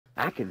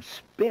I can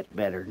spit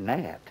better than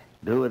that.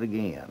 Do it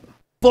again.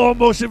 Full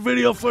motion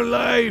video for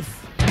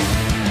life.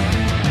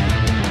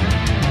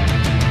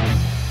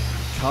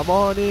 Come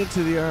on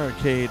into the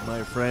arcade,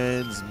 my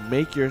friends.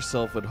 Make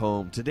yourself at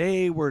home.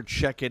 Today we're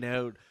checking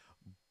out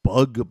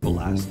Bug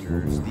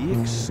Blasters, the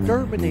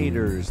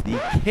Exterminators, the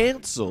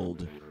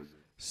canceled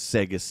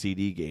Sega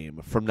CD game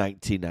from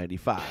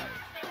 1995.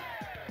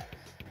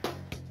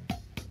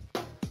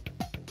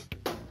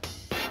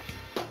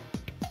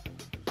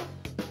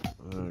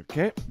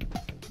 Okay.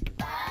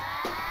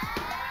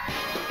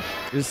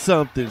 There's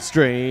something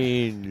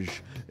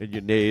strange in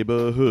your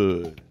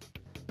neighborhood.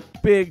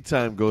 Big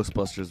time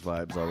Ghostbusters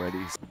vibes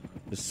already,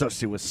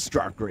 especially with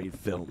Stark Grade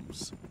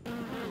films.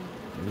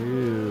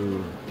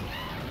 Ew.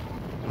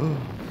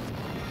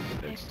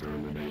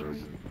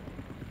 Exterminators.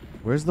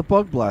 Where's the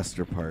Bug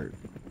Blaster part?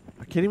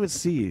 I can't even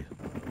see.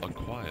 A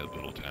quiet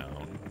little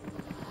town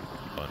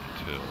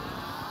until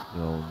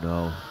Oh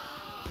no.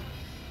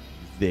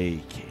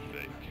 They came.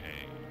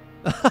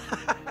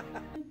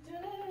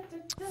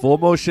 Full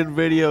motion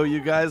video, you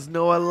guys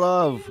know I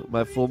love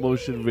my full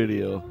motion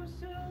video.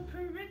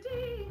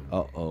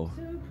 Uh-oh.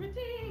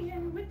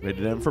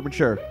 Rated M for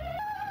mature.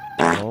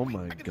 Oh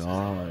my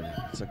god.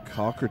 It's a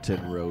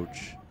Cockerton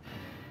roach.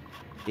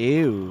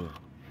 Ew.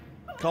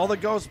 Call the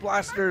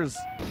Ghostbusters.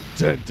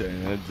 Dun,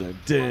 dun, dun,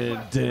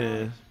 dun,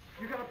 dun.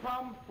 You got a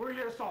problem? We're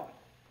here to solve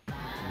it.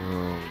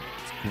 Oh,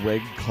 it's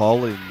Greg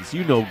Collins.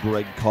 You know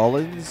Greg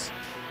Collins.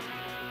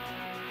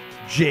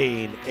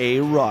 Jane A.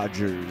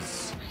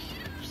 Rogers.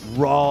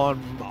 Ron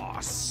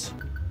Moss.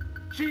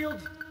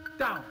 Shields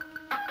down.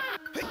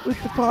 With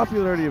the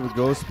popularity of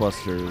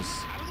Ghostbusters,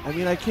 I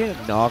mean, I can't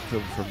knock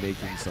them for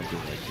making something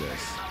like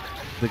this.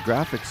 The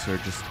graphics are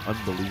just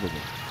unbelievable.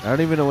 I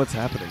don't even know what's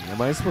happening.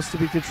 Am I supposed to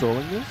be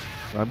controlling this?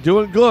 I'm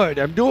doing good.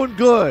 I'm doing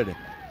good.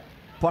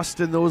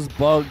 Busting those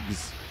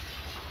bugs.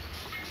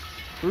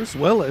 Bruce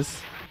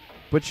Willis.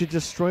 But she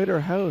destroyed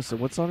her house, and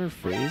what's on her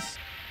face?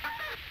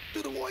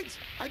 To the whites,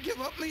 I give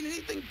up mean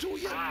anything to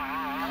you.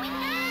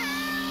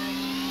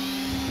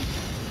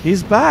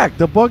 He's back.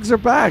 The bugs are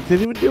back. They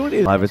didn't even do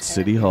anything. Live at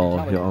City Hall.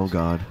 Oh,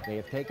 God. They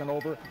have taken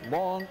over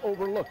long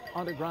overlooked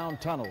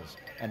underground tunnels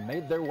and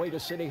made their way to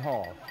City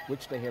Hall,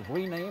 which they have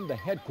renamed the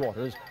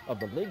headquarters of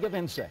the League of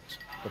Insects.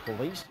 The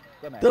police,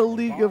 the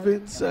League of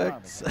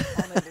Insects.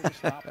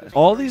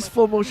 All these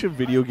full motion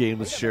video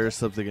games share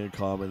something in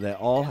common. They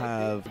all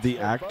have the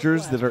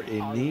actors that are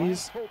in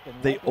these.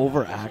 They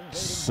overact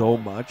so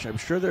much. I'm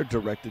sure they're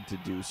directed to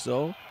do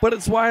so, but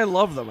it's why I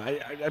love them.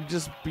 I'm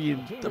just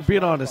being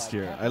honest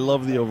here. I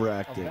love the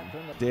overacting.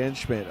 Dan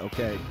Schmidt.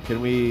 Okay,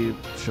 can we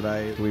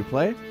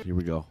play? Here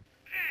we go.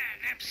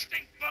 Them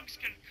stink bugs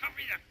can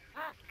cover your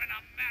throat in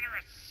a matter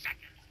of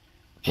seconds.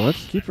 What?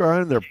 Keep your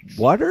eye on their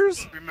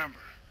waters? Remember,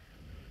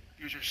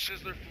 use your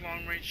sizzler for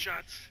long range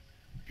shots,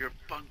 your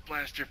bug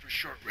blaster for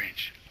short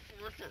range.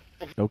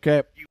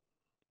 Okay.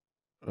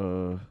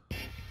 Oh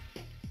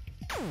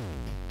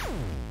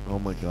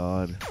my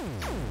god.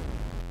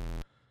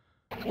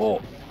 Oh,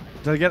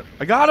 did I get?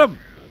 I got him!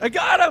 I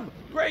got him!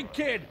 Great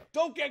kid!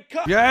 Don't get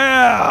caught!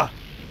 Yeah!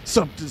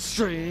 Something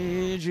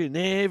strange in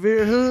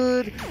every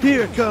hood.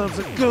 Here comes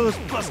a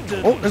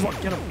Ghostbuster. Oh, there's one.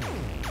 Get him.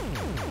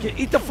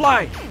 Eat the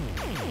fly.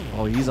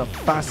 Oh, he's a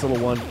fast little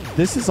one.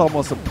 This is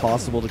almost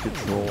impossible to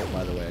control,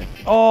 by the way.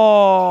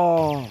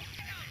 Oh!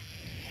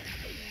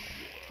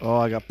 Oh,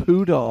 I got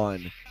pooed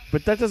on.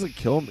 But that doesn't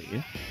kill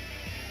me.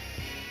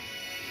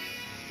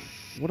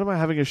 What am I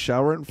having, a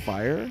shower and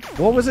fire?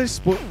 What was I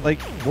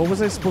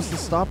supposed to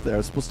stop there? I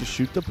was supposed to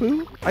shoot the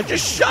poo? I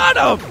just shot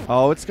him!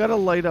 Oh, it's got to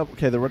light up.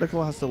 Okay, the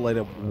reticle has to light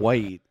up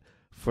white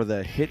for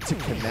the hit to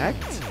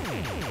connect.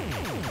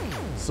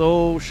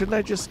 So shouldn't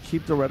I just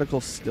keep the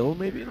reticle still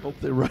maybe and hope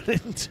they run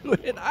into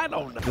it? I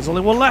don't know. There's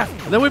only one left.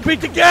 And then we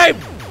beat the game!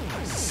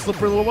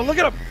 Slippery little one. Look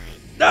at him!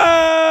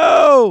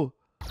 No!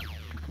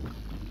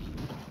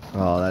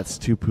 Oh, that's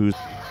two poos.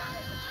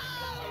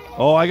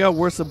 Oh, I got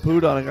worse than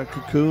pooed on. I got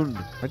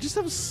cocooned. I just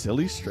have a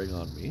silly string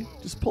on me.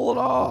 Just pull it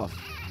off.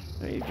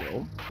 There you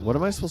go. What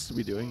am I supposed to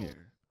be doing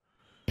here?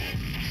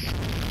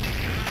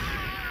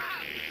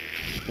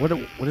 What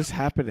is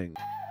happening?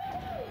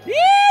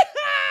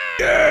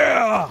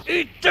 Yeah!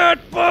 Eat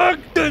that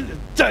bug!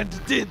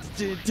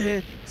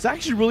 It's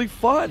actually really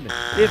fun.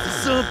 If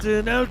there's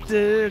something out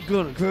there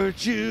gonna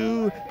hurt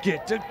you,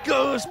 get the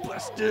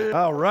Ghostbuster.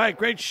 All right,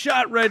 great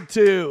shot, Red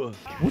 2.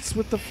 What's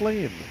with the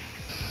flame?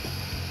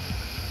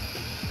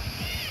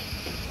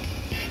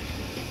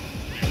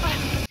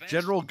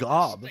 General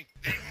Gob.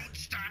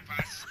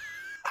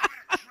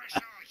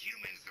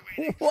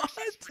 What?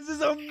 This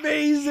is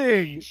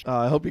amazing.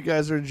 I hope you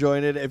guys are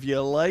enjoying it. If you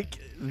like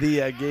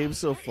the game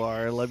so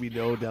far, let me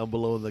know down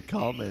below in the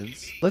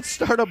comments. Let's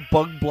start a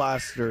Bug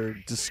Blaster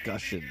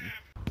discussion.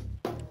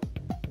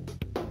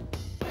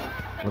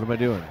 What am I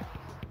doing?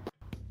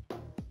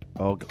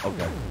 Oh,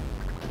 okay.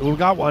 We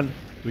got one.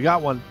 We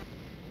got one.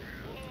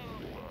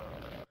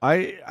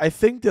 I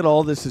think that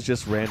all this is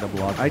just random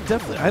luck.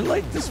 I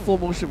like this full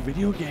motion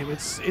video game.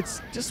 It's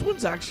this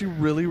one's actually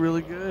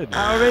really good.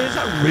 I mean, it's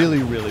not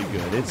really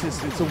good.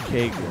 It's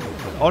okay good.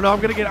 Oh no,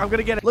 I'm gonna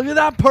get it. Look at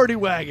that party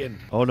wagon.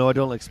 Oh no, I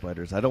don't like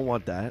spiders. I don't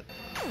want that.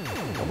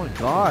 Oh my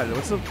god,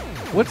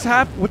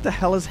 what the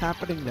hell is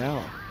happening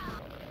now?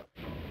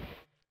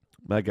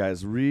 My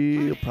guy's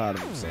real proud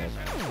of himself.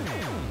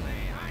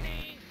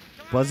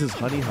 Buzz's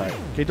honey hut.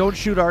 Okay, don't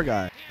shoot our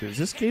guy. Is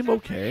this game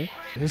okay?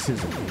 This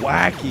is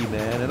wacky,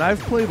 man. And I've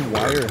played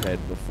Wirehead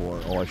before.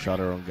 Oh, I shot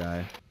our own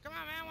guy. Come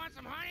on, man, want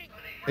some honey?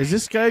 Is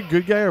this guy a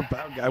good guy or a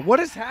bad guy? What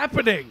is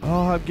happening?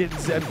 Oh, I'm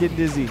getting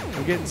dizzy.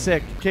 I'm getting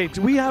sick. Okay,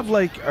 do we have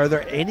are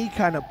there any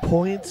kind of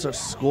points or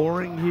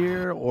scoring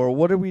here, or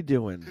what are we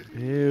doing?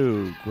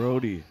 Ew,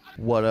 grody.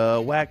 What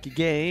a wacky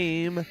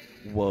game.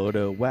 What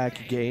a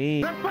wacky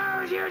game.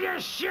 Suppose you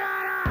just shut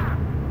up!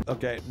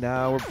 Okay,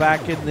 now we're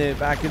back in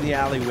the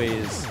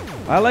alleyways.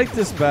 I like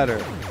this better.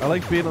 I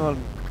like being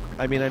on.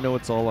 I mean, I know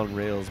it's all on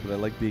rails, but I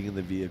like being in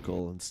the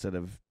vehicle instead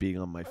of being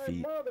on my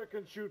feet. My mother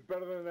can shoot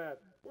better than that.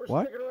 We're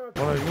What? sticking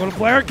around. You want to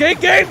play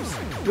arcade games?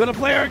 You want to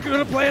play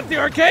at the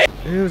arcade?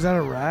 Ew, is that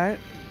a rat?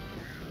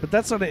 But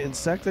that's not an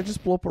insect. I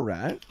just blew up a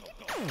rat.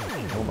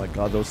 Oh my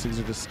god, those things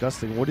are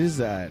disgusting. What is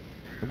that?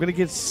 I'm gonna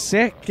get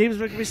sick. Game's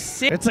making me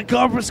sick. It's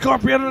a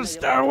scorpion on a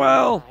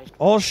stairwell.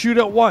 All shoot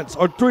at once.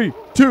 Or 3,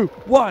 2,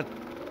 1.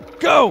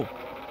 Go!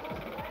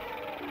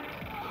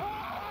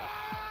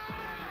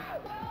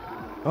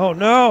 Oh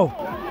no!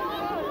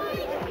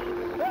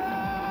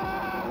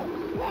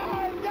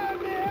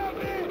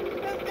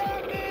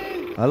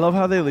 I love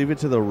how they leave it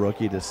to the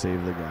rookie to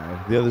save the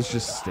guy. The others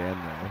just stand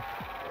there.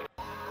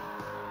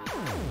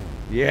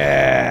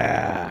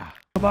 Yeah!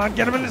 Come on,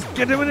 get him in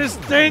this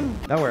thing!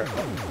 Now where?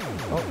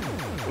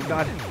 Oh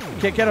god.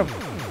 Can't get him!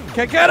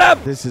 Can't get him!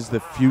 This is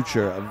the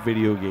future of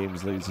video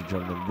games, ladies and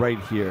gentlemen. Right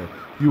here.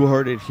 You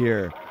heard it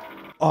here.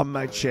 On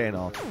my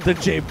channel, the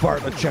Jay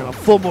Bartlett channel.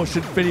 Full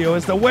motion video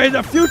is the way of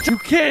the future. You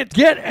can't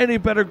get any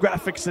better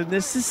graphics than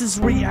this. This is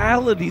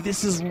reality.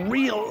 This is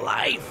real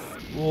life.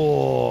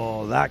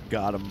 Oh, that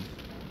got him.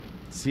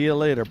 See you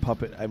later,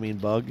 puppet. I mean,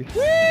 bug.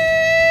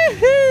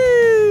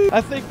 Woo-hoo!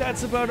 I think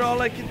that's about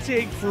all I can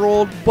take for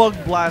old Bug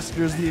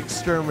Blasters, the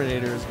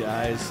Exterminators,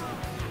 guys.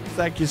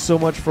 Thank you so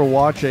much for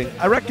watching.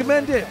 I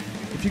recommend it.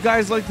 If you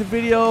guys like the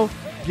video,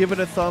 give it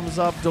a thumbs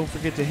up. Don't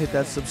forget to hit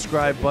that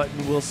subscribe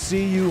button. We'll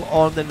see you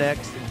on the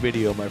next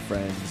video, my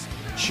friends.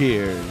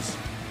 Cheers.